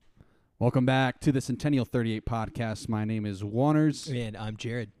Welcome back to the Centennial 38 podcast. My name is Warners. And I'm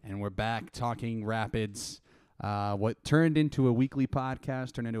Jared. And we're back talking Rapids. What turned into a weekly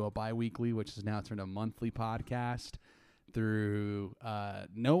podcast turned into a bi-weekly, which is now turned a monthly podcast through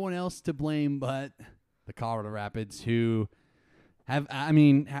no one else to blame but the Colorado Rapids, who have,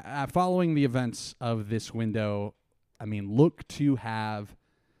 following the events of this window, look to have,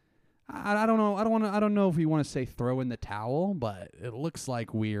 I don't know if we want to say throw in the towel, but it looks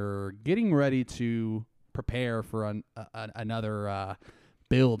like we're getting ready to prepare for another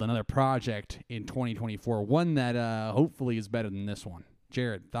build, another project in 2024, one that hopefully is better than this one.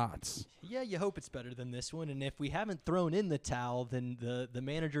 Jared, thoughts? Yeah, you hope it's better than this one, and if we haven't thrown in the towel, then the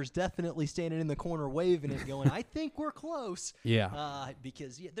manager's definitely standing in the corner waving it, going, I think we're close. Yeah.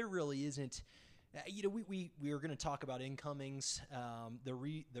 Because there really isn't. We were going to talk about incomings, the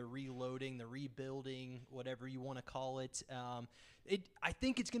reloading, the rebuilding, whatever you want to call it. I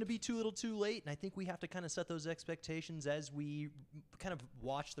think it's going to be too little too late, and I think we have to kind of set those expectations as we kind of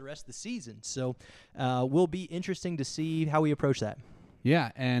watch the rest of the season. So will be interesting to see how we approach that.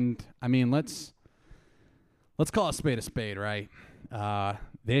 Yeah, and let's call a spade, right?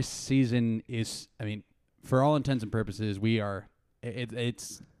 This season is, for all intents and purposes,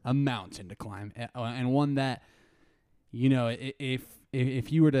 it's a mountain to climb, and one that,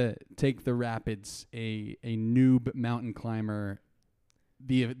 if you were to take the Rapids, a noob mountain climber,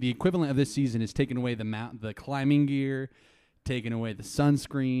 the equivalent of this season is taking away the climbing gear, taking away the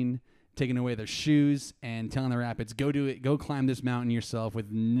sunscreen, taking away their shoes, and telling the Rapids, go climb this mountain yourself with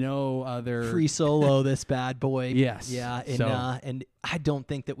no other free solo this bad boy. Yes. Yeah, and I don't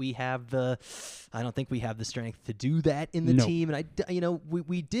think that we have the strength to do that in the team. And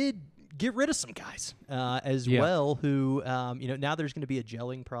we did get rid of some guys well who now there's going to be a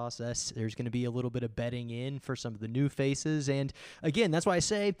gelling process. There's going to be a little bit of bedding in for some of the new faces, and again, that's why I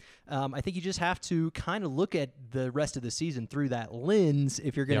say I think you just have to kind of look at the rest of the season through that lens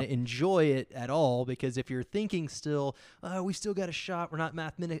if you're going to enjoy it at all. Because if you're thinking still, we still got a shot, we're not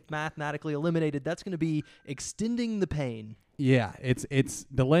mathematically eliminated, that's going to be extending the pain. Yeah, it's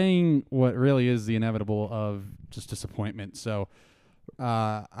delaying what really is the inevitable of just disappointment. So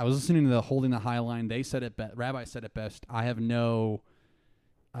I was listening to the Holding the High line. They said it best. Rabbi said it best. I have no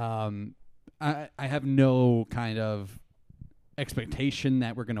kind of expectation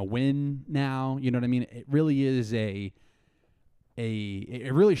that we're going to win now. You know what I mean? It really is it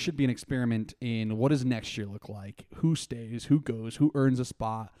really should be an experiment in what does next year look like? Who stays? Who goes? Who earns a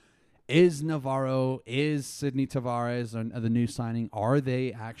spot? Is Navarro, is Sidney Tavares the new signing? Are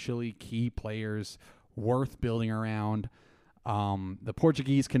they actually key players worth building around? The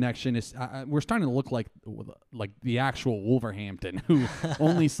Portuguese connection is we're starting to look like the actual Wolverhampton, who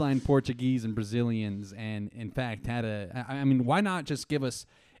only signed Portuguese and Brazilians, and in fact had why not just give us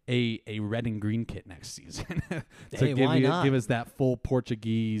a red and green kit next season to give us that full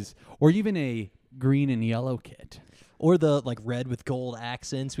Portuguese, or even a green and yellow kit. Or the red with gold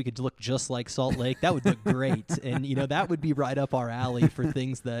accents. We could look just like Salt Lake. That would look great. And, that would be right up our alley for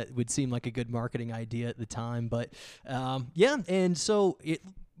things that would seem like a good marketing idea at the time. But, and so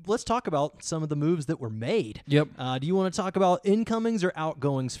let's talk about some of the moves that were made. Yep. Do you want to talk about incomings or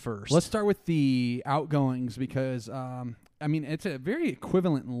outgoings first? Let's start with the outgoings because, it's a very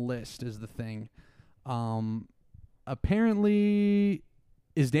equivalent list is the thing. Apparently,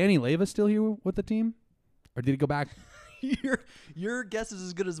 is Danny Leyva still here with the team? Or did he go back? Your guess is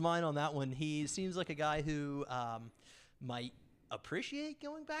as good as mine on that one. He seems like a guy who might appreciate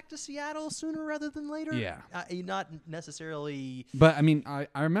going back to Seattle sooner rather than later. Yeah. Not necessarily. But, I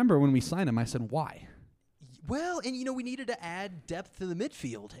remember when we signed him, I said, why? Well, and, we needed to add depth to the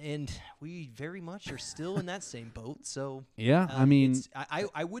midfield, and we very much are still in that same boat. So, yeah,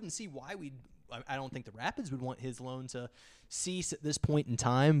 I wouldn't see why I don't think the Rapids would want his loan to cease at this point in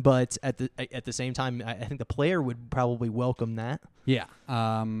time, but at the same time, I think the player would probably welcome that. Yeah.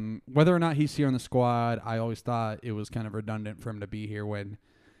 Whether or not he's here on the squad, I always thought it was kind of redundant for him to be here when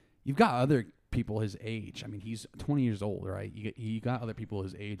you've got other people his age. He's 20 years old, right? You got other people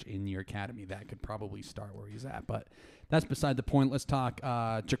his age in your academy that could probably start where he's at, but that's beside the point. Let's talk.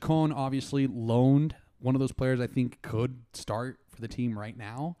 Chacon obviously loaned, one of those players I think could start for the team right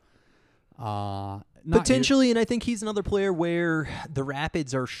now. Potentially, and I think he's another player where the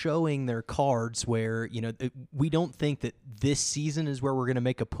Rapids are showing their cards where, we don't think that this season is where we're going to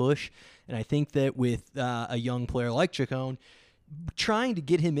make a push. And I think that with a young player like Chacon, trying to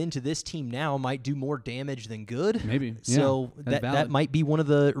get him into this team now might do more damage than good. Maybe. So that might be one of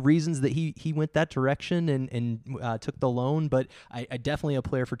the reasons that he went that direction and took the loan. But I definitely a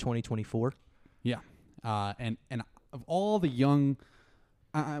player for 2024. Yeah. And of all the young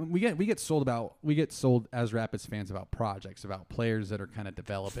we get sold as Rapids fans about projects, about players that are kind of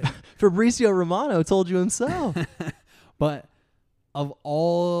developing. Fabrizio Romano told you himself. But of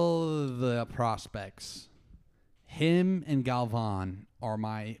all the prospects, him and Galvan are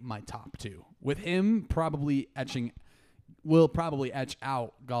my top two. With him will probably etch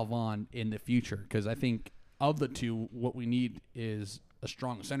out Galvan in the future, because I think of the two, what we need is a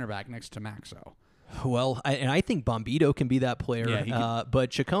strong center back next to Maxo. Well, I think Bombito can be that player, but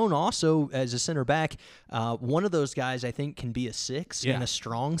Chacon also, as a center back, one of those guys I think can be a 6 and a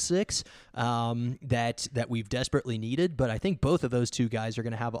strong 6 that we've desperately needed. But I think both of those two guys are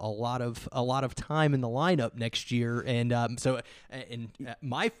going to have a lot of time in the lineup next year. And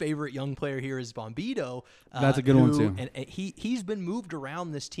my favorite young player here is Bombito. That's a good one too. And he's been moved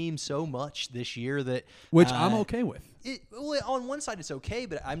around this team so much this year that I'm okay with. On one side, it's okay,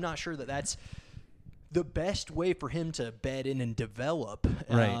 but I'm not sure that that's the best way for him to bed in and develop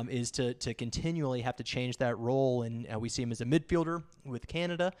is to continually have to change that role. And we see him as a midfielder with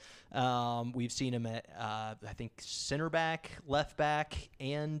Canada. We've seen him at, I think, center back, left back,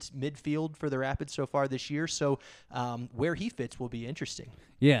 and midfield for the Rapids so far this year. So where he fits will be interesting.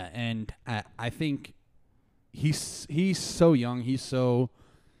 Yeah, and I think he's so young. He's so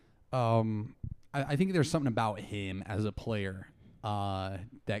I think there's something about him as a player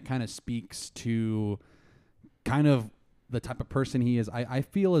that kind of speaks to kind of the type of person he is. I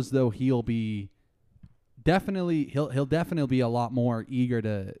feel as though he'll definitely be a lot more eager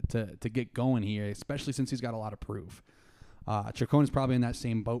to get going here, especially since he's got a lot of proof. Chacon is probably in that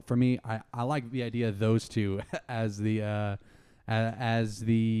same boat for me. I like the idea of those two as the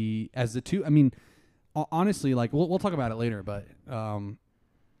two. I mean, honestly, like we'll talk about it later, but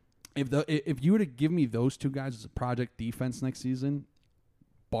if you were to give me those two guys as a project defense next season,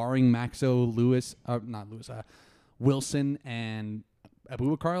 barring Maxo, Wilson, and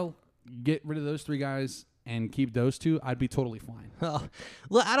Abubakar, get rid of those three guys and keep those two, I'd be totally fine.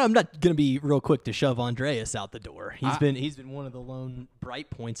 Well, I'm not going to be real quick to shove Andreas out the door. He's been one of the lone bright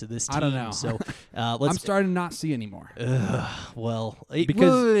points of this team. I don't know. So I'm starting to not see anymore. We're at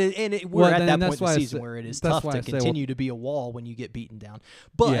that point in the season where it is tough to continue to be a wall when you get beaten down.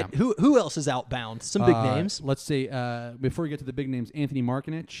 But who else is outbound? Some big names. Let's say before we get to the big names, Anthony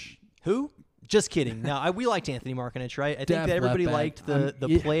Markinich. Who? Just kidding. No, we liked Anthony Markinich, right? I think that everybody liked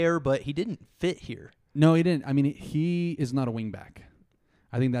the player, but he didn't fit here. No, he didn't. I mean, he is not a wingback.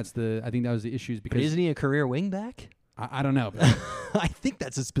 I think that was the issue. Because isn't he a career wingback? I don't know. I think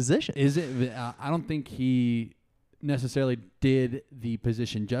that's his position. Is it? I don't think he necessarily did the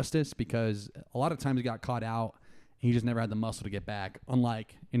position justice, because a lot of times he got caught out. He just never had the muscle to get back,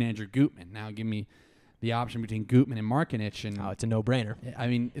 unlike in Andrew Gutman. Now give me the option between Gutman and Markinich, and it's a no-brainer. I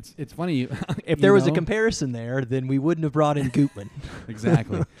mean, it's funny. If there was a comparison there, then we wouldn't have brought in Gutman.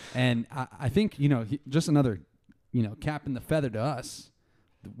 Exactly. And I think, just another, cap in the feather to us.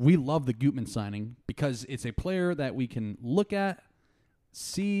 We love the Gutman signing because it's a player that we can look at,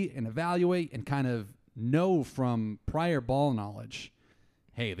 see, and evaluate, and kind of know from prior ball knowledge,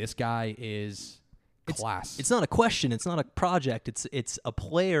 hey, this guy is class. It's not a question. It's not a project. It's a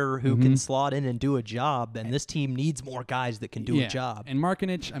player who can slot in and do a job, and this team needs more guys that can do a job. And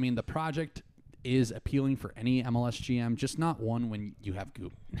Markinich, I mean, the project is appealing for any MLS GM, just not one when you have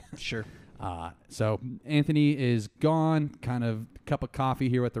Goop. Sure. So Anthony is gone, kind of cup of coffee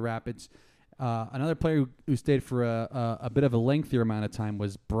here with the Rapids. Another player who stayed for a bit of a lengthier amount of time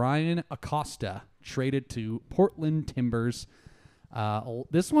was Brian Acosta, traded to Portland Timbers.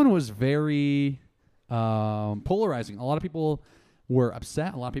 This one was very polarizing. A lot of people were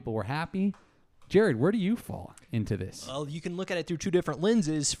upset. A lot of people were happy. Jared, where do you fall into this? Well, you can look at it through two different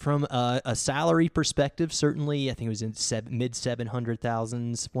lenses. From a salary perspective, certainly, I think it was in mid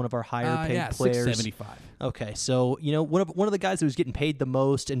 700,000s, one of our higher paid players. 675. Okay, so one of the guys that was getting paid the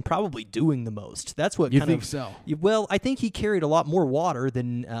most and probably doing the most. That's what you think so? Well, I think he carried a lot more water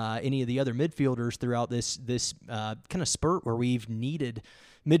than any of the other midfielders throughout this kind of spurt where we've needed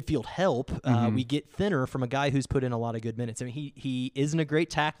midfield help. We get thinner from a guy who's put in a lot of good minutes. I mean, he isn't a great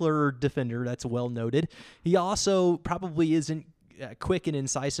tackler or defender. That's well noted. He also probably isn't quick and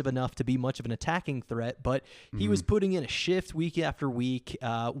incisive enough to be much of an attacking threat, but he was putting in a shift week after week,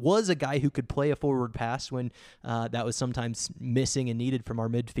 was a guy who could play a forward pass when that was sometimes missing and needed from our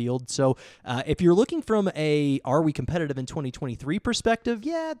midfield. So if you're looking from are we competitive in 2023 perspective,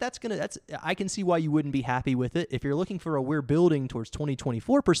 I can see why you wouldn't be happy with it. If you're looking for a we're building towards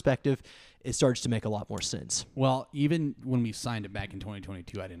 2024 perspective, it starts to make a lot more sense. Well, even when we signed it back in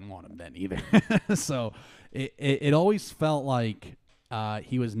 2022, I didn't want him then either. So it always felt like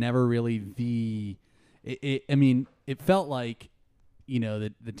he was never really it felt like,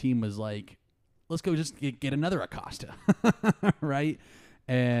 the team was like, let's go just get another Acosta, right?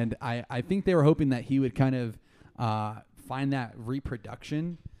 And I think they were hoping that he would kind of find that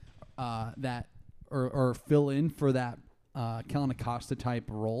reproduction that or fill in for that Kellen Acosta type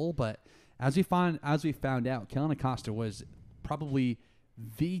role. But as we found out, Kellen Acosta was probably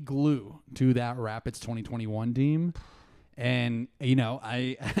the glue to that Rapids 2021 team. And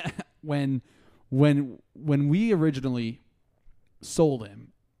I when we originally sold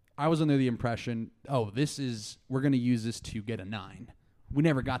him, I was under the impression, we're going to use this to get a 9. We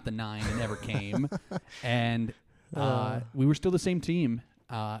never got the 9; it never came, and we were still the same team.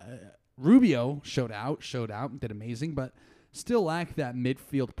 Rubio showed out, did amazing, but still lacked that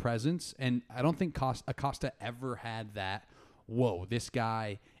midfield presence. And I don't think Acosta ever had that. Whoa, this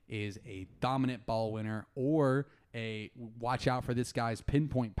guy is a dominant ball winner, or a watch out for this guy's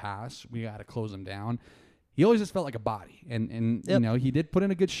pinpoint pass. We got to close him down. He always just felt like a body, and Yep. He did put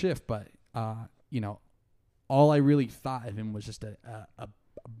in a good shift, but all I really thought of him was just a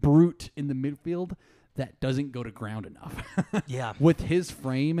brute in the midfield that doesn't go to ground enough. Yeah. With his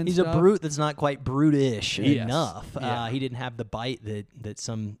frame and He's stuff. a brute that's not quite brutish Yes. enough. Yeah. He didn't have the bite that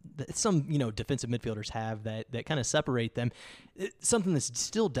some defensive midfielders have that kind of separate them. It's something that's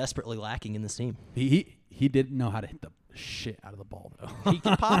still desperately lacking in this team. He didn't know how to hit the shit out of the ball, though. He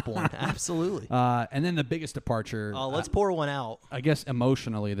can pop one, absolutely. And then the biggest departure. Let's pour one out. I guess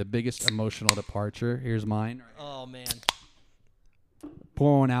emotionally, the biggest emotional departure. Here's mine. Oh, man.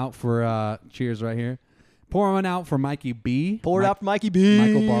 Pour one out for cheers right here. Pour one out for Mikey B. Pour it out for Mikey B.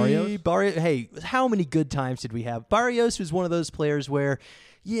 Michael Barrios. Hey, how many good times did we have? Barrios was one of those players where,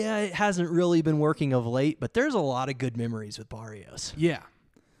 it hasn't really been working of late, but there's a lot of good memories with Barrios. Yeah.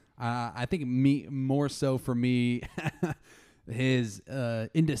 I think more so for me, his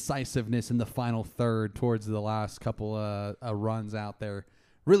indecisiveness in the final third towards the last couple runs out there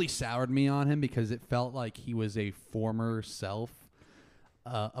really soured me on him, because it felt like he was a former self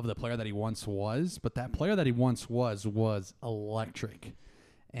of the player that he once was. But that player that he once was electric.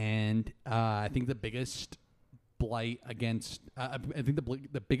 And I think the biggest blight against I think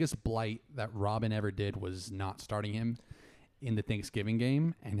the biggest blight that Robin ever did was not starting him in the Thanksgiving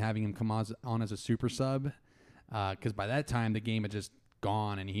game and having him come on as a super sub, because by that time the game had just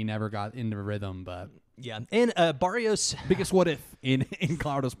gone and he never got into rhythm. But yeah, and Barrios, biggest what if in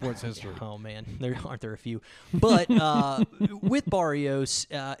Colorado sports history. Oh man, aren't there a few? But with Barrios,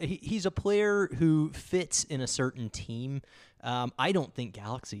 he's a player who fits in a certain team. I don't think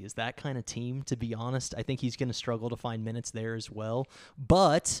Galaxy is that kind of team, to be honest. I think he's going to struggle to find minutes there as well.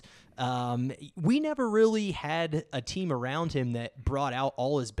 But we never really had a team around him that brought out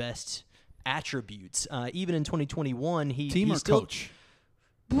all his best attributes. Even in 2021, Team or still, coach?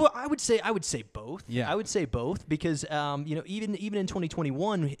 Well, I would say both. Yeah. I would say both, because even in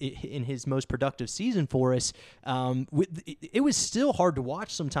 2021, in his most productive season for us, it was still hard to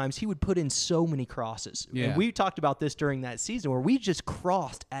watch. Sometimes he would put in so many crosses. Yeah. And we talked about this during that season where we just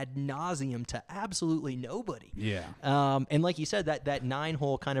crossed ad nauseum to absolutely nobody. Yeah. And like you said, that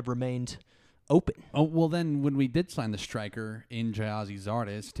 9-hole kind of remained open. Oh, well, then when we did sign the striker in Jayazi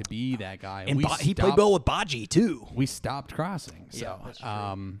Zardes to be that guy, And he played well with Baji too. We stopped crossing. Yeah, So, that's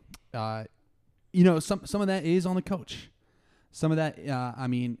true. some of that is on the coach. Some of that,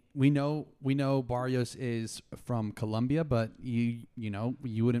 we know Barrios is from Colombia, but you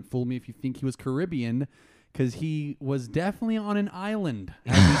wouldn't fool me if you think he was Caribbean, because he was definitely on an island,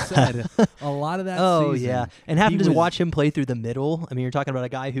 as you said, a lot of that season. Yeah. And having to watch him play through the middle, I mean, you're talking about a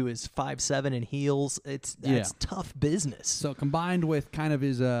guy who is 5'7" and heels. That's tough business. So combined with kind of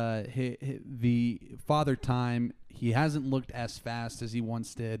his the father time, he hasn't looked as fast as he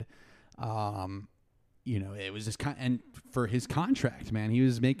once did. It was just and for his contract, man, he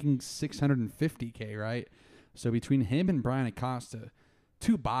was making $650K, right? So between him and Brian Acosta,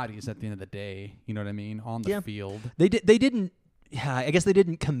 two bodies at the end of the day, you know what I mean, on the field. They didn't. Yeah, I guess they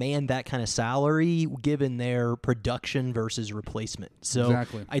didn't command that kind of salary given their production versus replacement. So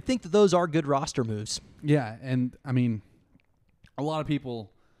Exactly. I think that those are good roster moves. Yeah, and I mean, a lot of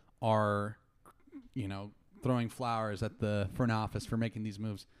people are, throwing flowers at the front office for making these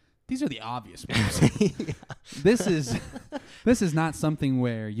moves. These are the obvious moves. This is not something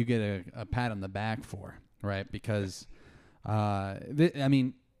where you get a pat on the back for, right? Because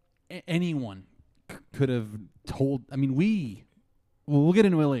anyone could have told. I mean, we'll get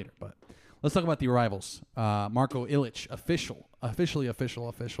into it later, but let's talk about the arrivals. Marko Ilić, officially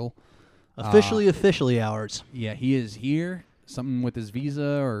ours. Yeah, he is here. Something with his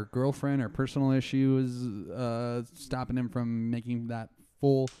visa or girlfriend or personal issue is stopping him from making that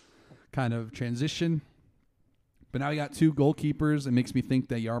full kind of transition. But now we got 2 goalkeepers. It makes me think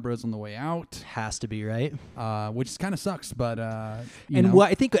that Yarbrough's on the way out. Has to be, right? Which kind of sucks, but I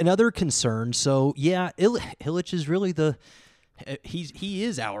think another concern. So yeah, Illich is really he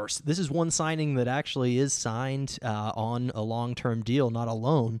is ours. This is one signing that actually is signed on a long-term deal, not a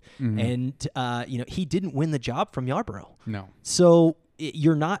loan. And he didn't win the job from Yarbrough. No. So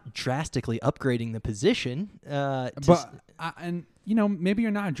you're not drastically upgrading the position. Maybe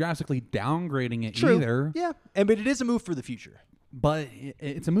you're not drastically downgrading it True. either. Yeah, but it is a move for the future. But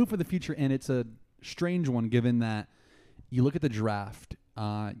it's a move for the future, and it's a strange one given that you look at the draft,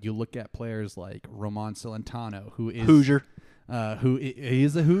 you look at players like Roman Celentano, who is Hoosier. He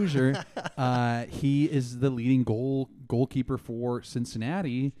is a Hoosier. He is the leading goalkeeper for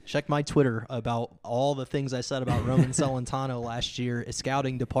Cincinnati. Check my Twitter about all the things I said about Roman Celentano last year. A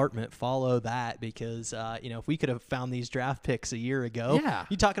scouting department, follow that because if we could have found these draft picks a year ago,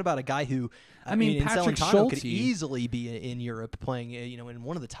 you're talking about a guy who Patrick Celentano Schulte could easily be in Europe playing in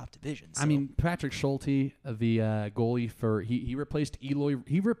one of the top divisions. So. Patrick Schulte, the goalie for he replaced Eloy.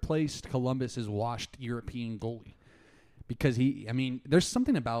 He replaced Columbus's washed European goalie. Because there's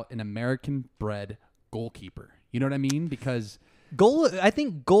something about an American-bred goalkeeper. You know what I mean? Because I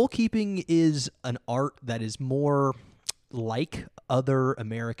think goalkeeping is an art that is more like other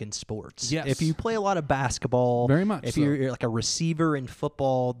American sports. Yes. If you play a lot of basketball, very much. If you're like a receiver in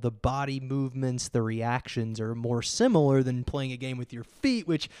football, the body movements, the reactions are more similar than playing a game with your feet,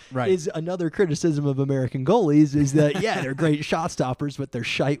 which is another criticism of American goalies. Is that they're great shot stoppers, but they're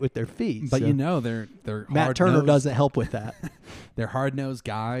shite with their feet. But they're Matt Turner doesn't help with that. They're hard-nosed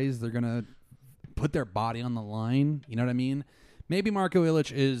guys. They're gonna put their body on the line. You know what I mean? Maybe Marco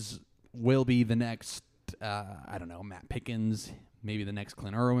Illich will be the next. Matt Pickens, maybe the next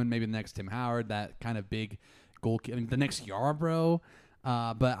Clint Irwin, maybe the next Tim Howard, that kind of big goalkeeper, the next Yarbrough.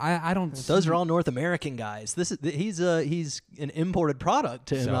 But I don't. Those are all North American guys. He's an imported product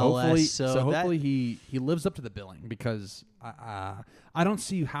to MLS. So hopefully he lives up to the billing because I don't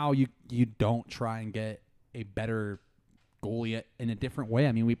see how you don't try and get a better goalie in a different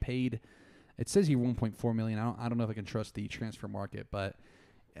way. We paid. It says here $1.4 million. I don't know if I can trust the transfer market, but.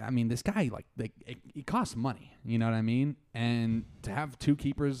 This guy it costs money, you know what I mean? And to have 2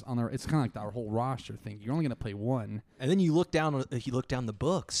 keepers on it's kind of like our whole roster thing. You're only going to play one, and then you look down the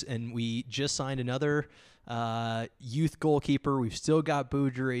books, and we just signed another youth goalkeeper. We've still got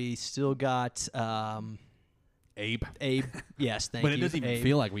Boudry, still got Abe. Yes, thank you. But it doesn't even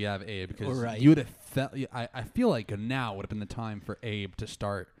feel like we have Abe because you would have felt. I feel like now would have been the time for Abe to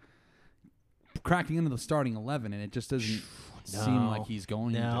start cracking into the starting 11, and it just doesn't. Seem like he's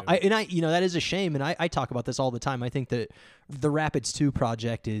going to. That is a shame, and I talk about this all the time. I think that the Rapids 2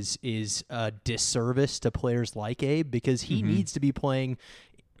 project is a disservice to players like Abe because he needs to be playing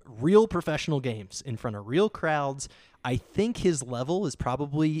real professional games in front of real crowds. I think his level is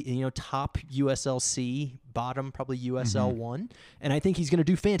probably top USLC, bottom probably USL 1, and I think he's going to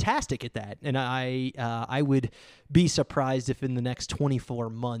do fantastic at that. And I would be surprised if in the next 24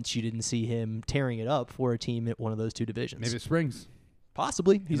 months you didn't see him tearing it up for a team at one of those 2 divisions. Maybe Springs.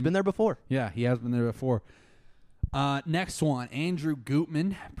 Possibly. He's been there before. Yeah, he has been there before. Next one, Andrew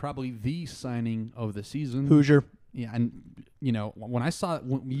Gutman, probably the signing of the season. Hoosier. Yeah, and when I saw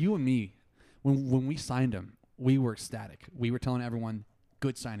you and me when we signed him. We were ecstatic. We were telling everyone,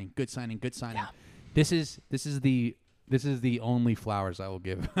 good signing, good signing, good signing. Yeah. This is the only flowers I will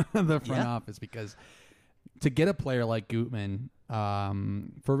give the front office because to get a player like Gutman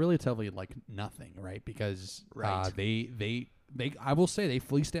for relatively like nothing, right? Because they I will say they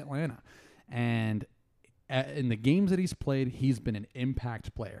fleeced Atlanta, and in the games that he's played, he's been an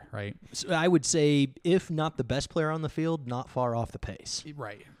impact player, right? So I would say if not the best player on the field, not far off the pace,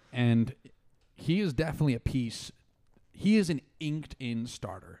 right? And he is definitely a piece. He is an inked-in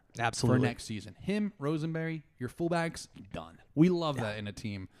starter. Absolutely. For next season. Him, Rosenberry, your fullbacks, done. We love that in a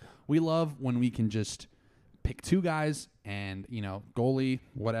team. We love when we can just pick 2 guys and, goalie,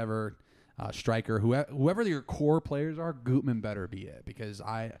 whatever, striker, whoever your core players are, Gutman better be it. Because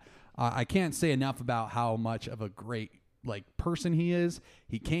I can't say enough about how much of a great person he is.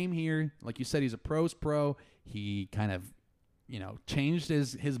 He came here, like you said, he's a pro's pro. He kind of changed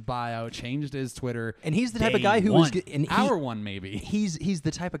his bio, changed his Twitter, and he's the type of guy who is hour one maybe. He's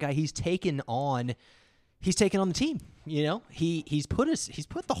the type of guy he's taken on the team. He's put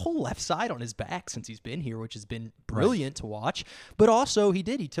the whole left side on his back since he's been here, which has been brilliant to watch. But also he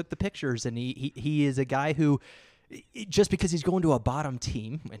took the pictures, and he is a guy who. Just because he's going to a bottom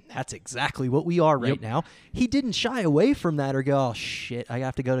team, and that's exactly what we are right now, he didn't shy away from that or go, oh, shit, I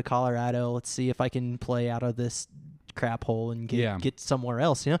have to go to Colorado. Let's see if I can play out of this crap hole and get somewhere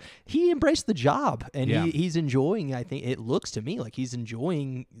else. He embraced the job, and he's enjoying. I think it looks to me like he's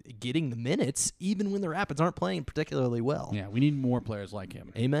enjoying getting the minutes, even when the Rapids aren't playing particularly well. Yeah, we need more players like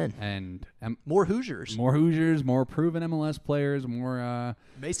him. Amen. And more Hoosiers, more proven MLS players, more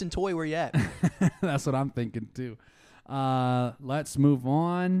Mason Toy. Where you at? That's what I'm thinking too. Let's move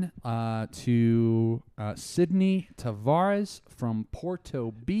on to Sydney Tavares from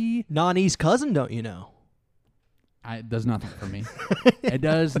Porto B. Nani's cousin, don't you know? It does nothing for me. It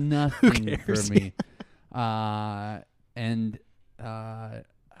does nothing for me. And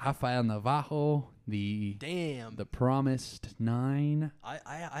Rafael Navarro, the promised 9.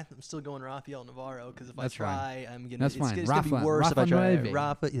 I'm still going Rafael Navarro because if That's I try, fine. I'm gonna. That's it's fine. gonna be worse if I try. Nueve.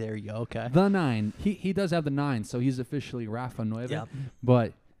 Rafa, there you go. Okay. The 9. He does have the 9, so he's officially Rafa Nueve. Yep.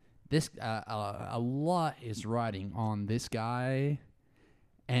 But this a lot is riding on this guy.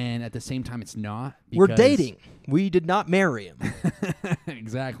 And at the same time, it's not. We're dating. We did not marry him.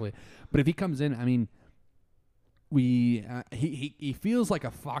 Exactly. But if he comes in, I mean, he feels like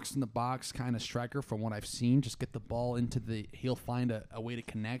a fox in the box kind of striker from what I've seen. Just get the ball he'll find a way to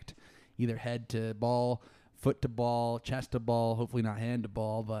connect, either head to ball, foot to ball, chest to ball, hopefully not hand to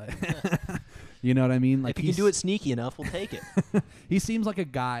ball, but you know what I mean? Like if he can do it sneaky enough, we'll take it. He seems like a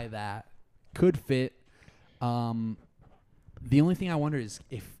guy that could fit. The only thing I wonder is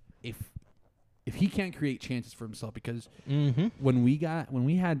if he can't create chances for himself, because when we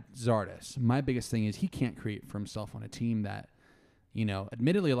had Zardes, my biggest thing is he can't create for himself on a team that,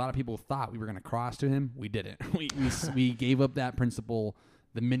 admittedly a lot of people thought we were going to cross to him. We didn't. We gave up that principle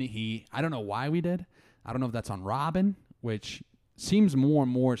the minute I don't know why we did. I don't know if that's on Robin, which seems more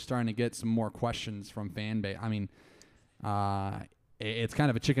and more starting to get some more questions from fan base. I mean, it's kind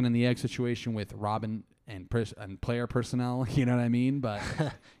of a chicken and the egg situation with Robin and player personnel, you know what I mean? But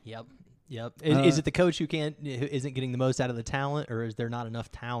Yep. Is it the coach who isn't getting the most out of the talent, or is there not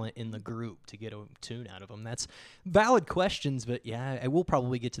enough talent in the group to get a tune out of them? That's valid questions, but yeah, I will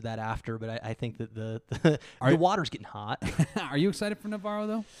probably get to that after. But I think that the water's getting hot. Are you excited for Navarro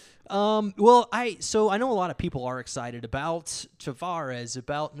though? Well, I know a lot of people are excited about Tavares,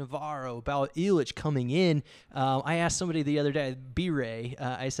 about Navarro, about Illich coming in. I asked somebody the other day, B-Ray,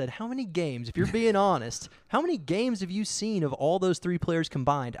 I said, how many games, if you're being honest, how many games have you seen of all those 3 players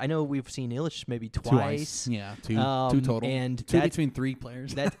combined? I know we've seen Illich maybe twice. Yeah, two total. And 2 between 3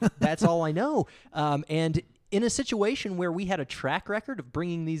 players. That's all I know. And in a situation where we had a track record of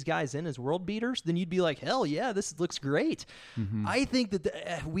bringing these guys in as world beaters, then you'd be like, hell yeah, this looks great. Mm-hmm. I think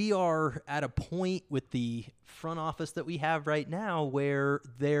that we are at a point with the front office that we have right now where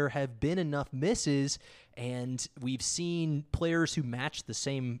there have been enough misses, and we've seen players who match the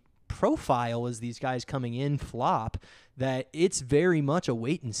same profile as these guys coming in flop, that it's very much a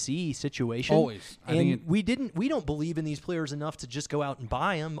wait and see situation. Always. We don't believe in these players enough to just go out and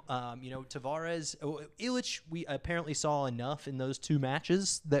buy them. Tavares, Illich, we apparently saw enough in those 2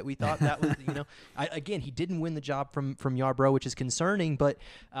 matches that we thought that was, again, he didn't win the job from Yarbrough, which is concerning, but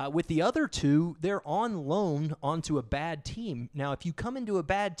with the other 2, they're on loan onto a bad team. Now, if you come into a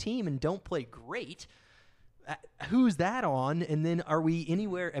bad team and don't play great, who's that on? And then are we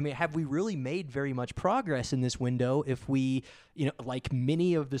anywhere? I mean, have we really made very much progress in this window if we, like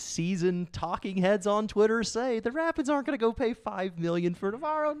many of the season talking heads on Twitter say, the Rapids aren't going to go pay $5 million for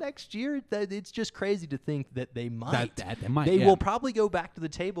Navarro next year? It's just crazy to think that they might. They will probably go back to the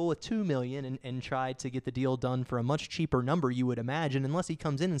table with $2 million and try to get the deal done for a much cheaper number, you would imagine, unless he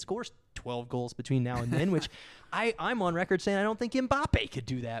comes in and scores 12 goals between now and then, which I'm on record saying I don't think Mbappe could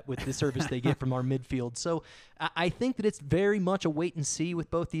do that with the service they get from our midfield. So I think that it's very much a wait and see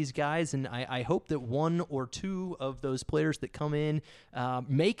with both these guys, and I hope that 1 or 2 of those players that come in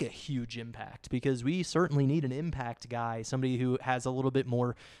make a huge impact, because we certainly need an impact guy, somebody who has a little bit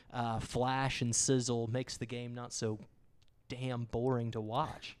more flash and sizzle, makes the game not so damn boring to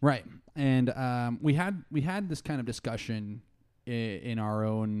watch. Right. And we had this kind of discussion in our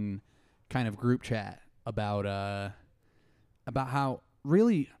own kind of group chat about how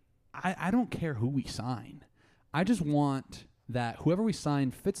really I don't care who we sign. I just want that whoever we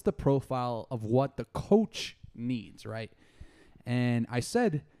sign fits the profile of what the coach needs, right? And I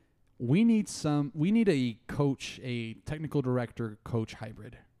said we need a coach, a technical director coach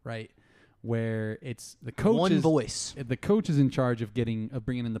hybrid, right? Where it's the coach one voice. The coach is in charge of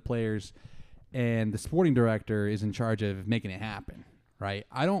bringing in the players, and the sporting director is in charge of making it happen, right?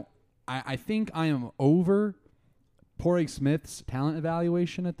 I think I am over Poirier Smith's talent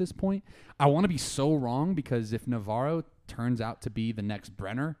evaluation at this point. I want to be so wrong, because if Navarro turns out to be the next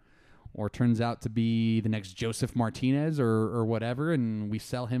Brenner, or turns out to be the next Joseph Martinez or whatever, and we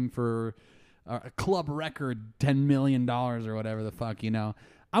sell him for a club record $10 million or whatever the fuck,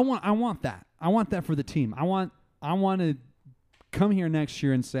 I want that. I want that for the team. I want to come here next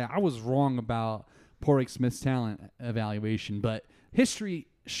year and say I was wrong about Porrick Smith's talent evaluation, but history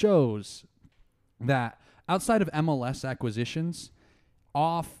shows that outside of MLS acquisitions,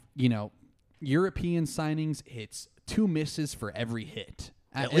 European signings, it's 2 misses for every hit.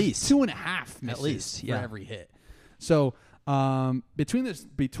 At least 2.5 misses for every hit. So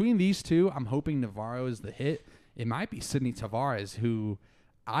between these two, I'm hoping Navarro is the hit. It might be Sidney Tavares, who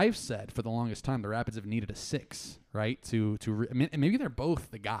I've said for the longest time the Rapids have needed a 6, right? Maybe they're both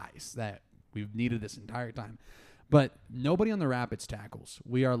the guys that we've needed this entire time. But nobody on the Rapids tackles.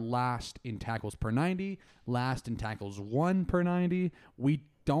 We are last in tackles per 90, last in tackles won per 90. We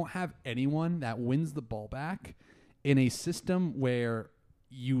don't have anyone that wins the ball back in a system where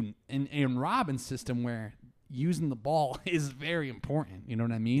in Robin's system where using the ball is very important. You know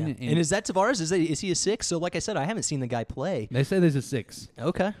what I mean? Yeah. And is that Tavares? Is he a 6? So like I said, I haven't seen the guy play. They say there's a 6.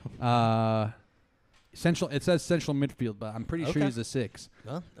 Okay. It says central midfield, but I'm pretty sure he's a 6.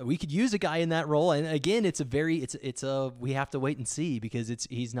 Well, we could use a guy in that role, and again, we have to wait and see because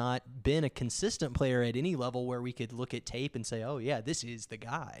he's not been a consistent player at any level where we could look at tape and say, oh yeah, this is the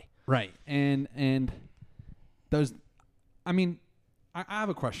guy. Right, and those, I have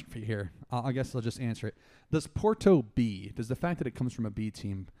a question for you here. I guess I'll just answer it. Does Porto B, does the fact that it comes from a B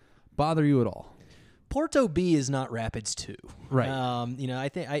team bother you at all? Porto B is not Rapids 2. Right. I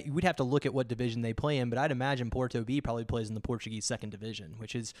think we'd have to look at what division they play in, but I'd imagine Porto B probably plays in the Portuguese 2nd division,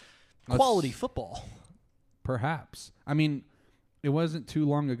 which is quality football. Perhaps. It wasn't too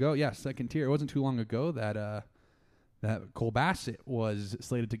long ago. Yeah, 2nd tier. It wasn't too long ago that Cole Bassett was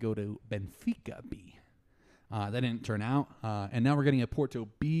slated to go to Benfica B. That didn't turn out. And now we're getting a Porto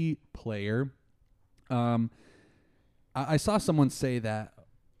B player. I saw someone say that,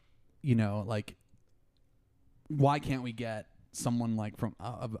 why can't we get someone like from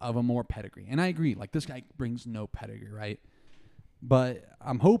of a more pedigree? And I agree. Like, this guy brings no pedigree, right? But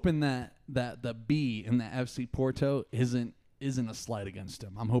I'm hoping that the B in the FC Porto isn't a slight against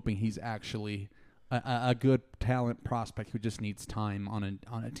him. I'm hoping he's actually a good talent prospect who just needs time on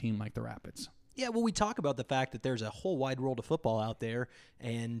a team like the Rapids. Yeah, well, we talk about the fact that there's a whole wide world of football out there,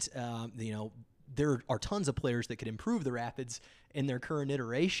 and there are tons of players that could improve the Rapids in their current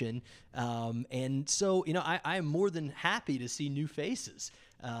iteration. And so, I'm more than happy to see new faces.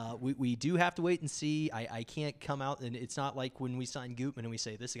 We do have to wait and see. I can't come out, and it's not like when we signed Gutman and we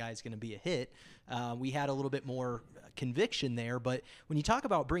say this guy is going to be a hit. We had a little bit more conviction there, but when you talk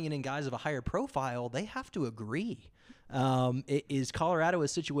about bringing in guys of a higher profile, they have to agree. Is Colorado a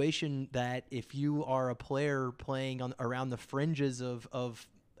situation that if you are a player playing around the fringes of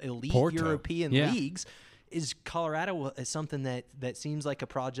elite Porto. European leagues, is Colorado something that seems like a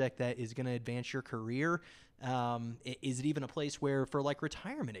project that is going to advance your career? Is it even a place where, for like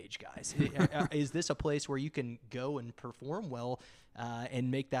retirement age guys, is this a place where you can go and perform well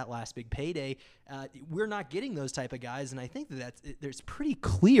and make that last big payday? We're not getting those type of guys, and I think there's pretty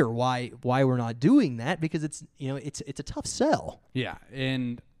clear why we're not doing that, because it's a tough sell. Yeah,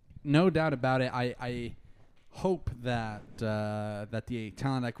 and no doubt about it. I hope that the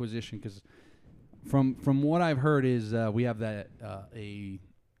talent acquisition, because from what I've heard is we have that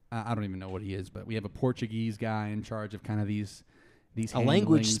I don't even know what he is, but we have a Portuguese guy in charge of kind of these a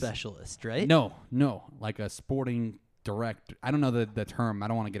language specialist, right? No, like a sporting director. I don't know the term. I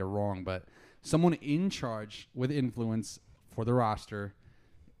don't want to get it wrong, but someone in charge with influence for the roster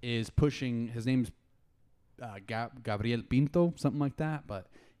is pushing. His name's Gabriel Pinto, something like that, but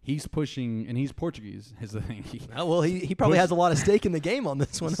he's pushing, and he's Portuguese, is the thing. He probably has a lot of stake in the game on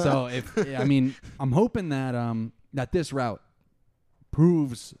this one. So I'm hoping that that this route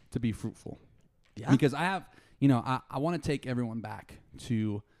proves to be fruitful. Yeah. Because I have, I want to take everyone back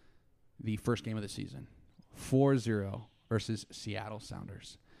to the first game of the season, 4-0 versus Seattle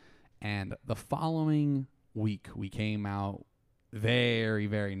Sounders. And the following week, we came out very,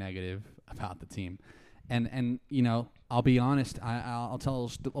 very negative about the team. And I'll be honest, I'll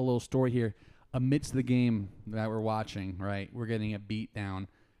tell a little story here. Amidst the game that we're watching, right, we're getting a beat down.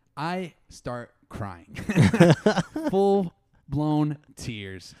 I start crying. Full-blown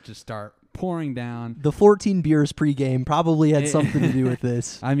tears just start pouring down. The 14 beers pregame probably had something to do with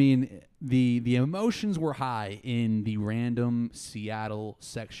this. I mean, the emotions were high in the random Seattle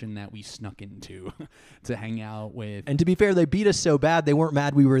section that we snuck into to hang out with. And to be fair, they beat us so bad they weren't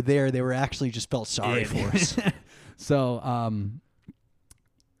mad we were there. They were actually just felt sorry for us. So,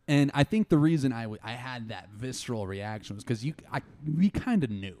 and I think the reason I had that visceral reaction was because we kind of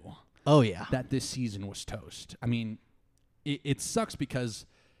knew. Oh yeah, that this season was toast. I mean, it sucks because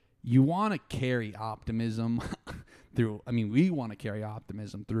you want to carry optimism through. I mean, we want to carry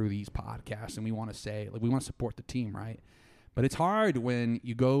optimism through these podcasts, and we want to say, like, we want to support the team, right? But it's hard when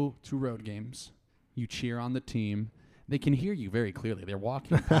you go to road games, you cheer on the team. They can hear you very clearly. They're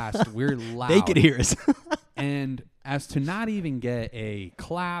walking past. We're loud. They could hear us. And as to not even get a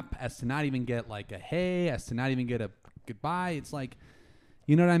clap, as to not even get like a hey, as to not even get a goodbye, it's like,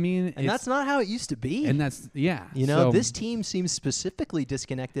 you know what I mean? And that's not how it used to be. And that's, yeah. You know, this team seems specifically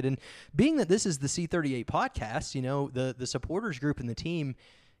disconnected. And being that this is the C38 podcast, you know, the supporters group and the team,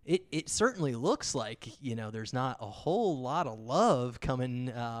 it certainly looks like, you know, there's not a whole lot of love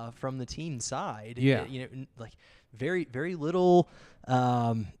coming from the team side. Yeah. You know, like very little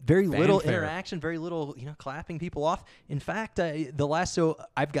interaction, very little, you know, clapping people off. In fact, so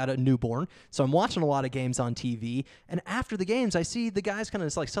I've got a newborn, so I'm watching a lot of games on TV, and after the games, I see the guys kind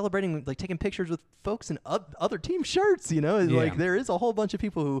of like celebrating, like taking pictures with folks in other team shirts, you know, like there is a whole bunch of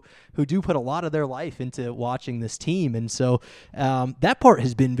people who do put a lot of their life into watching this team, and so that part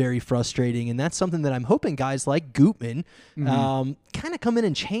has been very frustrating, and that's something that I'm hoping guys like Gutman kind of come in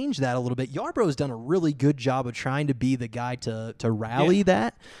and change that a little bit. Yarbrough's done a really good job of trying to be the guy to rally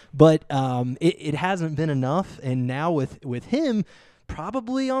that, but it hasn't been enough. And now with him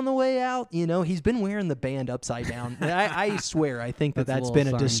probably on the way out, you know, he's been wearing the band upside down. I swear, I think that's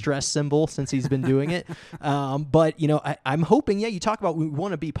been a distress symbol since he's been doing it. But, you know, I'm hoping, you talk about we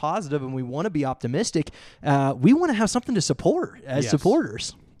want to be positive and we want to be optimistic. We want to have something to support as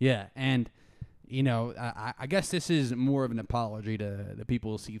supporters. Yeah, and you know, I guess this is more of an apology to the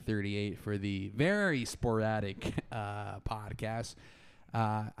people of C38 for the very sporadic podcast.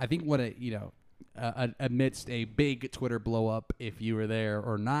 I think amidst a big Twitter blow up, if you were there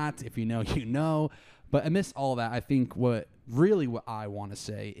or not, if you know, you know. But amidst all that, I think what I want to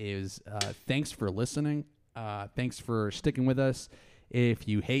say is thanks for listening. Thanks for sticking with us. If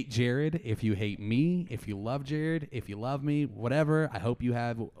you hate Jared, if you hate me, if you love Jared, if you love me, whatever, I hope you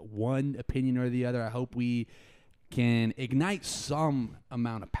have one opinion or the other. I hope we can ignite some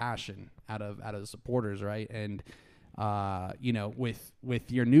amount of passion out of the supporters, right? And you know, with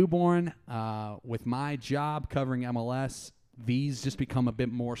your newborn, with my job covering MLS, these just become a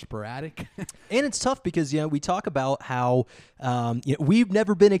bit more sporadic. And it's tough because, you know, we talk about how we've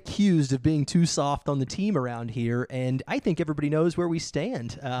never been accused of being too soft on the team around here, and I think everybody knows where we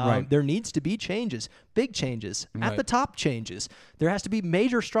stand. Right. There needs to be changes, big changes, at the top changes. There has to be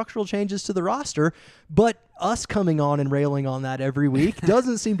major structural changes to the roster, but us coming on and railing on that every week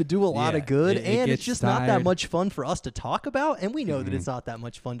doesn't seem to do a lot of good, and it's just not that much fun for us to talk about, and we know that it's not that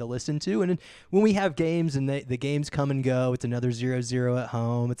much fun to listen to. And when we have games and the games come and go, it's another 0-0 at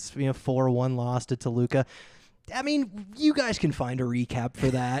home. It's 4-1 loss to Toluca. I mean, you guys can find a recap for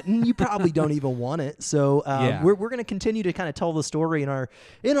that, and you probably don't even want it. So we're going to continue to kind of tell the story in our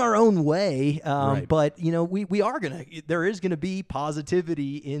own way. Right. But you know, there is going to be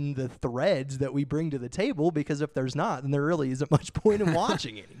positivity in the threads that we bring to the table, because if there's not, then there really isn't much point in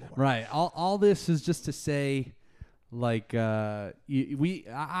watching anymore. Right. All this is just to say, like, I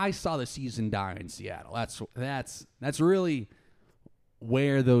saw the season die in Seattle. That's really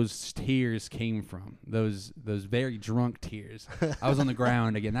where those tears came from. Those very drunk tears. I was on the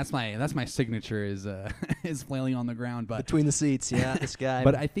ground again. That's my signature is flailing on the ground, but between the seats. Yeah, this guy.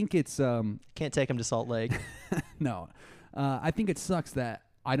 But I think it's can't take him to Salt Lake. No, I think it sucks that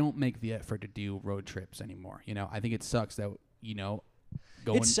I don't make the effort to do road trips anymore. You know, I think it sucks that, you know,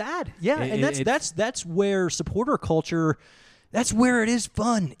 it's sad. Yeah, and that's where supporter culture. That's where it is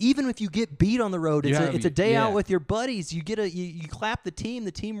fun. Even if you get beat on the road, it's a day out with your buddies. You clap the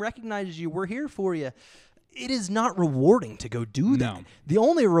team recognizes you. We're here for you. It is not rewarding to go do that. No. The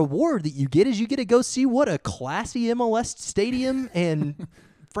only reward that you get is you get to go see what a classy MLS stadium and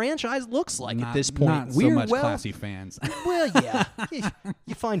franchise looks like at this point. Not so much classy fans. Well, yeah,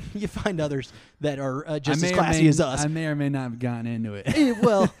 you find others that are just as classy as us. I may or may not have gotten into it.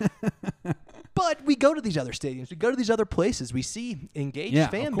 Well. But we go to these other stadiums. We go to these other places. We see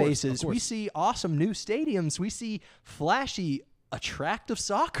engaged fan bases. We see awesome new stadiums. We see flashy, attractive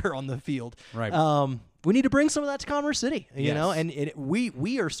soccer on the field. Right. We need to bring some of that to Commerce City, you know, and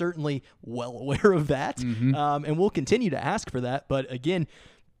we are certainly well aware of that, and we'll continue to ask for that. But again,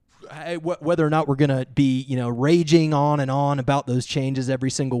 whether or not we're going to be, you know, raging on and on about those changes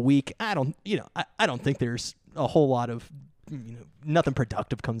every single week, I don't think there's a whole lot of, you know, nothing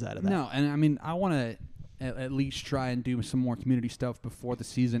productive comes out of that. No, and I mean, I want to at least try and do some more community stuff before the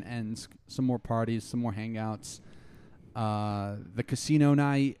season ends, some more parties, some more hangouts. The casino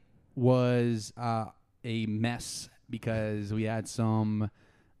night was a mess because we had some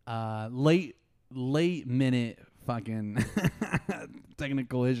late minute fucking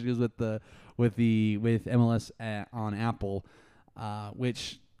technical issues with MLS on Apple,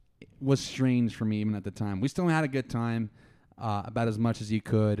 which was strange for me even at the time. We still had a good time, about as much as you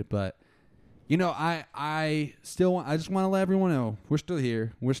could, but I just want to let everyone know we're still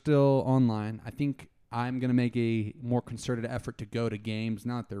here. We're still online. I think I'm going to make a more concerted effort to go to games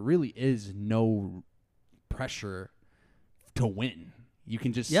now that there really is no pressure to win. You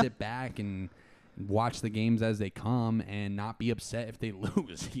can just sit back and watch the games as they come and not be upset if they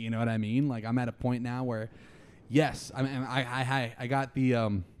lose. You know what I mean? Like, I'm at a point now where, yes, I got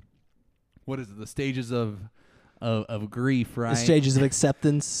the what is it? The stages of grief, right? The stages of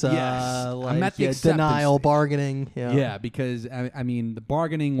acceptance. Yes, like, I'm at the denial, stage. bargaining. Yeah, because I mean, the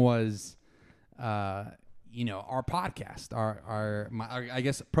bargaining was, our podcast, our I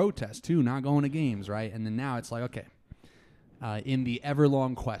guess protest too, not going to games, right? And then now it's like, okay. In the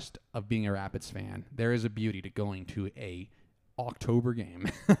ever-long quest of being a Rapids fan, there is a beauty to going to a October game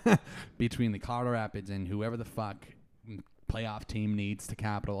between the Colorado Rapids and whoever the fuck playoff team needs to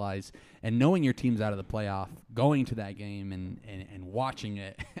capitalize, and knowing your team's out of the playoff, going to that game and watching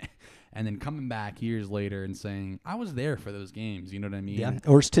it, and then coming back years later and saying, I was there for those games. You know what I mean? Yeah.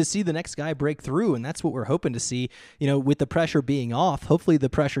 Or to see the next guy break through, and that's what we're hoping to see. With the pressure being off, hopefully the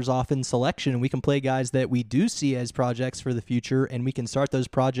pressure's off in selection, and we can play guys that we do see as projects for the future, and we can start those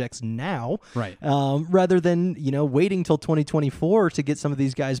projects now, right? Rather than waiting till 2024 to get some of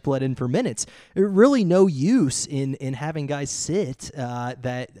these guys bled in for minutes. Really, no use in having guys sit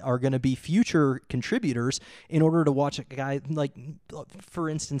that are going to be future contributors in order to watch a guy like, for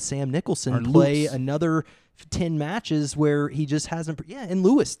instance, Sam Nicholson play another 10 matches where he just hasn't. And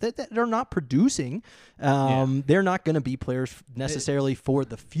Lewis, that are not producing. They're not going to be players necessarily for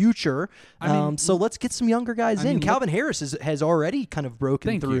the future. So let's get some younger guys in. Calvin Harris has already kind of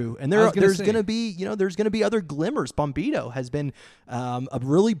broken through, and there's going to be there's going to be other glimmers. Bombito has been a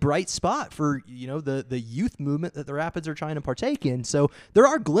really bright spot for the youth movement that the Rapids are trying to partake in. So there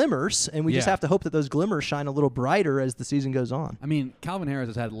are glimmers, and we just have to hope that those glimmers shine a little brighter as the season goes on. I mean, Calvin Harris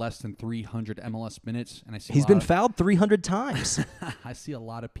has had less than 300 MLS minutes, and I see he's been fouled 300 times. I see a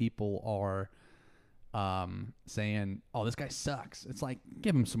lot of people are saying, "Oh, this guy sucks." It's like,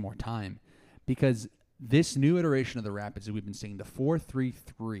 give him some more time, because this new iteration of the Rapids that we've been seeing, the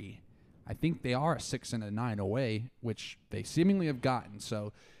 4-3-3, I think they are a 6 and a 9 away, which they seemingly have gotten.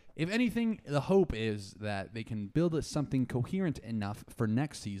 So, if anything, the hope is that they can build something coherent enough for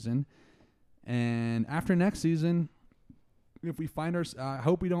next season, and after next season, if we find I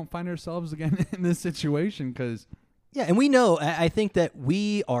hope we don't find ourselves again in this situation, because and we know, I think that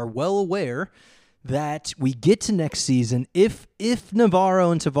we are well aware that we get to next season, if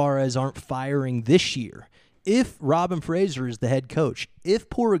Navarro and Tavares aren't firing this year, if Robin Fraser is the head coach, if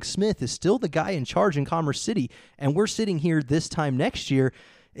Porrig Smith is still the guy in charge in Commerce City, and we're sitting here this time next year,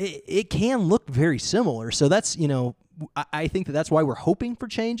 it can look very similar. So that's, I think that's why we're hoping for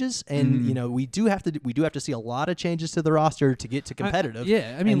changes, and we do have to see a lot of changes to the roster to get to competitive.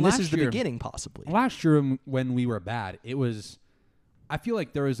 I mean, this is the beginning, possibly. Last year when we were bad, I feel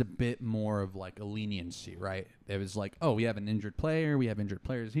like there was a bit more of like a leniency, right? It was like, oh, we have an injured player, we have injured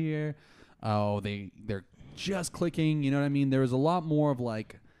players here. Oh, they're just clicking. You know what I mean? There was a lot more of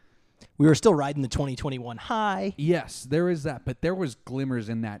like, we were still riding the 2021 high. Yes, there is that, but there was glimmers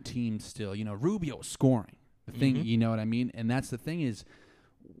in that team still. Rubio was scoring. The thing, you know what I mean? And that's the thing is,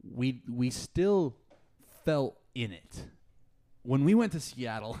 we still felt in it. When we went to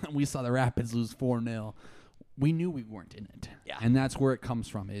Seattle and we saw the Rapids lose 4-0, we knew we weren't in it. Yeah. And that's where it comes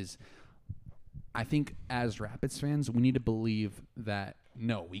from is, I think as Rapids fans, we need to believe that,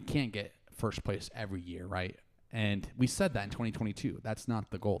 no, we can't get first place every year, right? And we said that in 2022. That's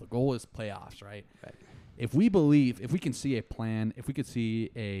not the goal. The goal is playoffs, right? If we can see a plan, if we could see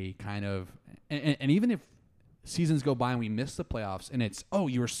a kind of, and even if seasons go by and we miss the playoffs, and it's, oh,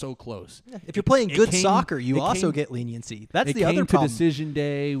 you were so close. If you're playing good soccer, you also get leniency. That's the other problem. It came to decision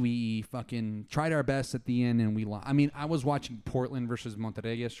day. We fucking tried our best at the end, and we lost. I mean, I was watching Portland versus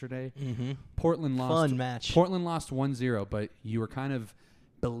Monterrey yesterday. Portland lost. Fun match. Portland lost 1-0, but you were kind of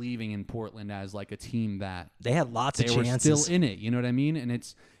believing in Portland as like a team that they had lots of chances. They were still in it. You know what I mean? And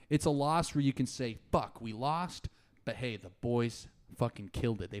it's a loss where you can say, fuck, we lost, but hey, the boys fucking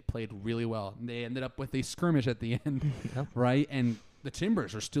killed it. They played really well. They ended up with a skirmish at the end, right? And the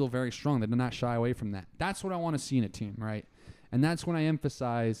Timbers are still very strong. They do not shy away from that. That's what I want to see in a team, right? And that's when I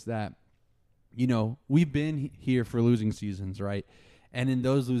emphasize that, we've been here for losing seasons, right? And in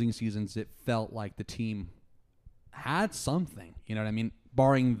those losing seasons, it felt like the team had something, you know what I mean?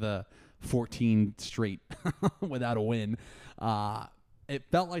 Barring the 14 straight without a win. It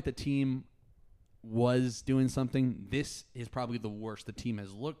felt like the team was doing something. This is probably the worst the team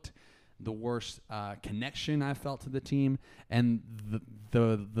has looked, the worst connection I felt to the team, and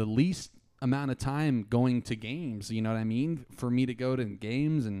the least amount of time going to games. You know what I mean? For me to go to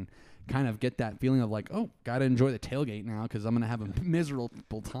games and kind of get that feeling of like, oh, gotta enjoy the tailgate now because I'm gonna have a miserable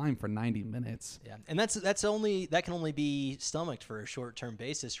time for 90 minutes. Yeah, and that can only be stomached for a short-term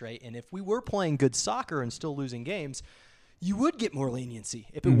basis, right? And if we were playing good soccer and still losing games, you would get more leniency.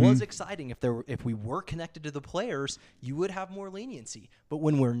 If it was exciting, if we were connected to the players, you would have more leniency. But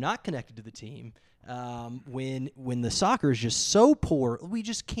when we're not connected to the team, when the soccer is just so poor, we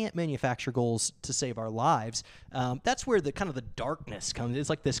just can't manufacture goals to save our lives. That's where the kind of the darkness comes.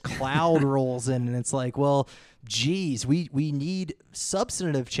 It's like this cloud rolls in, and it's like, well, geez, we need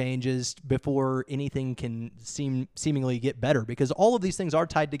substantive changes before anything can seemingly get better, because all of these things are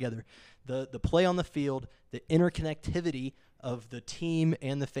tied together. The play on the field, the interconnectivity of the team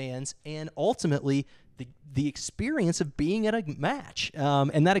and the fans, and ultimately the experience of being at a match.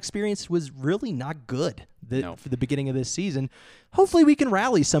 And that experience was really not good for the beginning of this season. Hopefully we can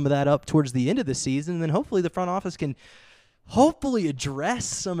rally some of that up towards the end of the season, and then hopefully the front office can hopefully address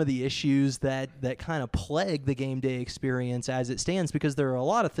some of the issues that kind of plague the game day experience as it stands, because there are a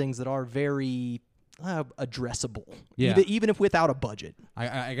lot of things that are very addressable, even if without a budget.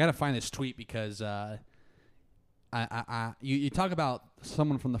 I got to find this tweet because you talk about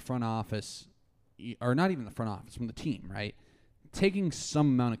someone from the front office, or not even the front office, from the team, right? Taking some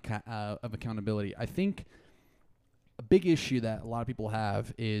amount of accountability. I think a big issue that a lot of people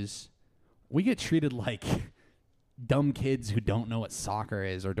have is we get treated like dumb kids who don't know what soccer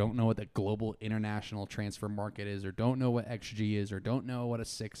is, or don't know what the global international transfer market is, or don't know what XG is, or don't know what a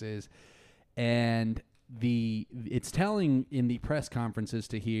 6 is. And it's telling in the press conferences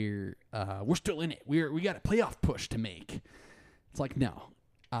to hear, we're still in it. We got a playoff push to make. It's like, no.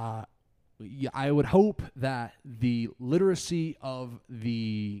 I would hope that the literacy of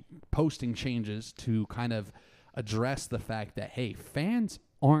the posting changes to kind of address the fact that, hey, fans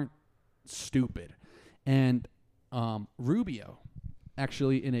aren't stupid. And Rubio,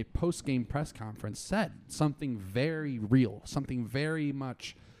 actually, in a post-game press conference, said something very real, something very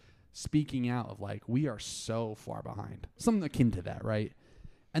much speaking out of like, we are so far behind. Something akin to that, right?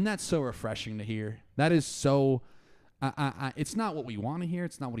 And that's so refreshing to hear. That is so... it's not what we want to hear.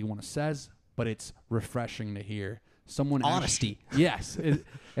 It's not what he says, but it's refreshing to hear. Someone honesty. Yes.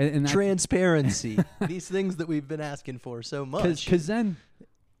 and transparency. These things that we've been asking for so much. Because then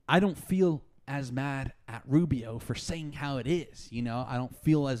I don't feel as mad at Rubio for saying how it is. You know, I don't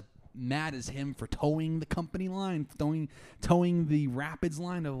feel as mad as him for towing the company line, towing the Rapids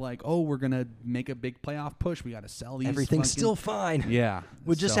line of like, oh, we're going to make a big playoff push. We got to sell these. Everything's still fine. Yeah.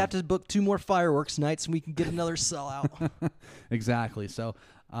 We just have to book 2 more fireworks nights and we can get another sellout. Exactly. So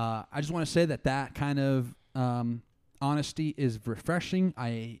I just want to say that kind of honesty is refreshing.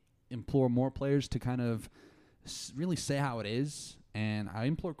 I implore more players to kind of really say how it is. And I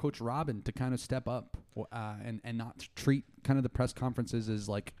implore Coach Robin to kind of step up and not treat kind of the press conferences as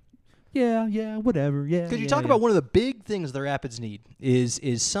like, yeah, whatever, yeah. Because you talk about one of the big things the Rapids need is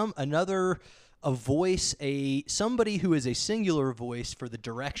a voice, somebody who is a singular voice for the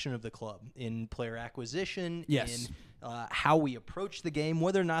direction of the club in player acquisition, yes, in how we approach the game,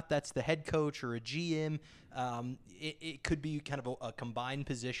 whether or not that's the head coach or a GM. It could be kind of a combined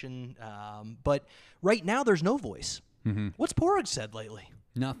position, but right now there's no voice. Mm-hmm. What's Porag said lately?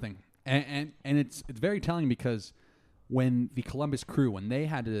 Nothing, and it's very telling, because when the Columbus Crew, when they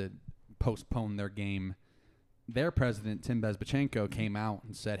had to postpone their game, their president, Tim Bezbachenko, came out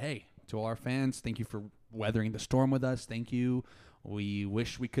and said, hey, to all our fans, thank you for weathering the storm with us. Thank you. We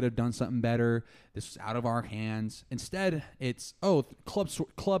wish we could have done something better. This was out of our hands. Instead, it's,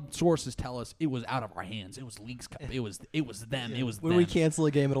 club sources tell us it was out of our hands. It was leagues. It was them. It was when them. We cancel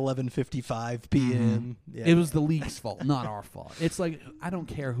a game at 11:55 p.m. Mm-hmm. Yeah. It was the league's fault, not our fault. It's like, I don't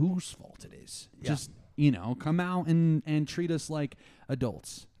care whose fault it is. Yeah. Just, come out and treat us like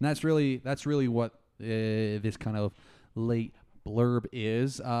adults. And that's really what this kind of late blurb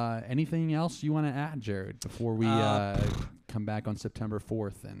is. Anything else you want to add, Jared, before we come back on September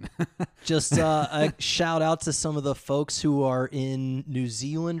 4th? And just a shout out to some of the folks who are in New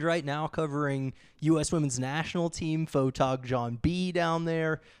Zealand right now covering U.S. Women's National Team. Photog John B. down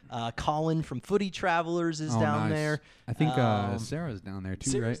there. Colin from Footy Travelers is down there. I think Sarah's down there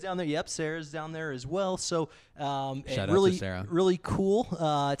too, Sarah's right? down there. Yep, Sarah's down there as well. So shout out really, to Sarah. Really cool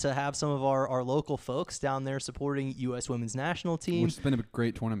to have some of our local folks down there supporting U.S. Women's National Team. Which has been a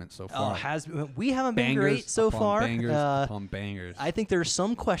great tournament so far. We haven't been great so far. Bangers upon bangers. I think there's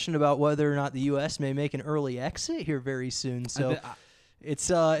some question about whether or not the U.S. may make an early exit here very soon. So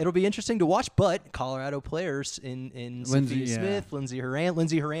it'll be interesting to watch. But Colorado players in Sophia Smith, Lindsey Horan.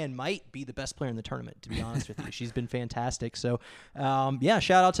 Lindsey Horan might be the best player in the tournament, to be honest with you. She's been fantastic. So,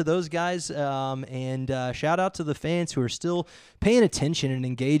 shout out to those guys, and shout out to the fans who are still paying attention and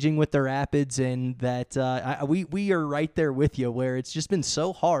engaging with the Rapids, and that we are right there with you, where it's just been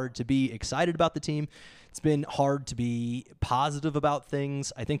so hard to be excited about the team. It's been hard to be positive about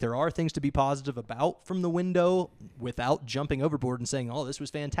things. I think there are things to be positive about from the window without jumping overboard and saying, oh, this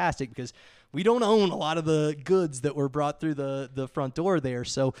was fantastic, because we don't own a lot of the goods that were brought through the front door there.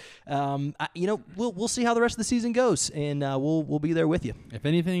 So, we'll see how the rest of the season goes, and we'll be there with you. If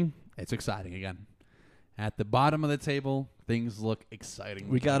anything, it's exciting again. At the bottom of the table, things look exciting.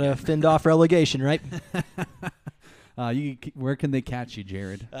 We got to fend off relegation, right? Where can they catch you,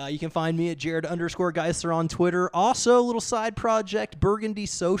 Jared? You can find me at Jared_Geisler on Twitter. Also, a little side project, Burgundy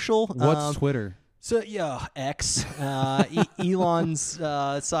Social. What's Twitter? So, X. Elon's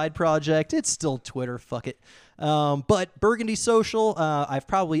side project. It's still Twitter. Fuck it. But Burgundy Social, I've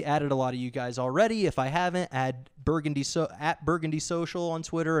probably added a lot of you guys already. If I haven't, add at Burgundy Social on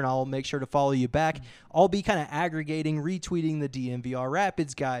Twitter, and I'll make sure to follow you back. I'll be kind of aggregating, retweeting the DMVR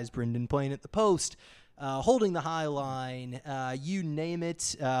Rapids guys, Brendan playing at the post, holding the high line, you name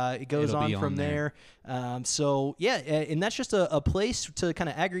it. It goes on from there. And that's just a place to kind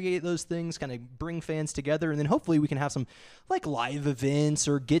of aggregate those things, kind of bring fans together, and then hopefully we can have some like live events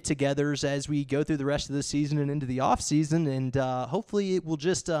or get-togethers as we go through the rest of the season and into the off season, and hopefully it will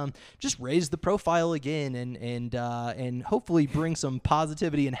just raise the profile again, and hopefully bring some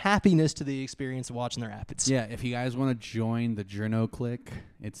positivity and happiness to the experience of watching the Rapids. Yeah, if you guys want to join the Journo clique,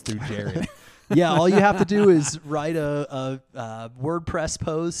 it's through Jared. Yeah, all you have to do is write a WordPress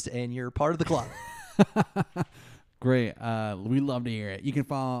post, and you're part of the club. Great. We love to hear it. You can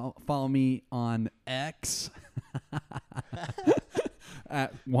follow me on X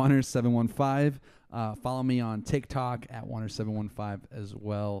at Wanner715. Follow me on TikTok at Wanner715 as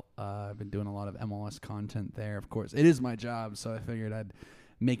well. I've been doing a lot of MLS content there. Of course, it is my job, so I figured I'd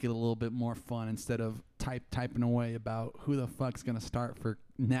make it a little bit more fun instead of typing away about who the fuck's going to start for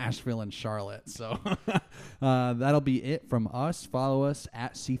Nashville and Charlotte. So that'll be it from us. Follow us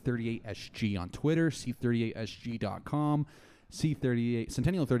at C38SG on Twitter, C38SG.com, C38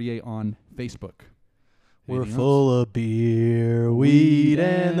 Centennial 38 on Facebook. We're full of beer, weed,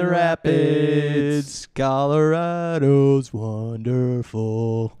 and the Rapids. Colorado's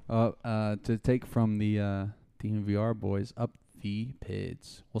wonderful. To take from the DMVR boys, up the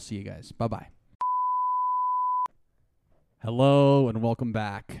pids. We'll see you guys. Bye-bye. Hello and welcome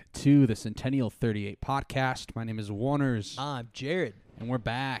back to the Centennial 38 podcast. My name is Warners. I'm Jared. And we're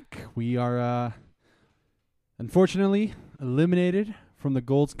back. We are, unfortunately, eliminated from the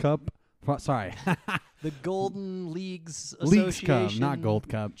Gold's Cup. Sorry. The Golden Leagues Association. Leagues Cup, not Gold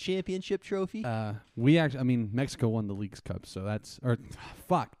Cup. Championship trophy. Mexico won the Leagues Cup, so that's,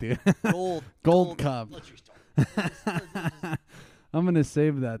 fuck, dude. Gold Cup. Let's restart. I'm going to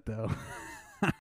save that, though.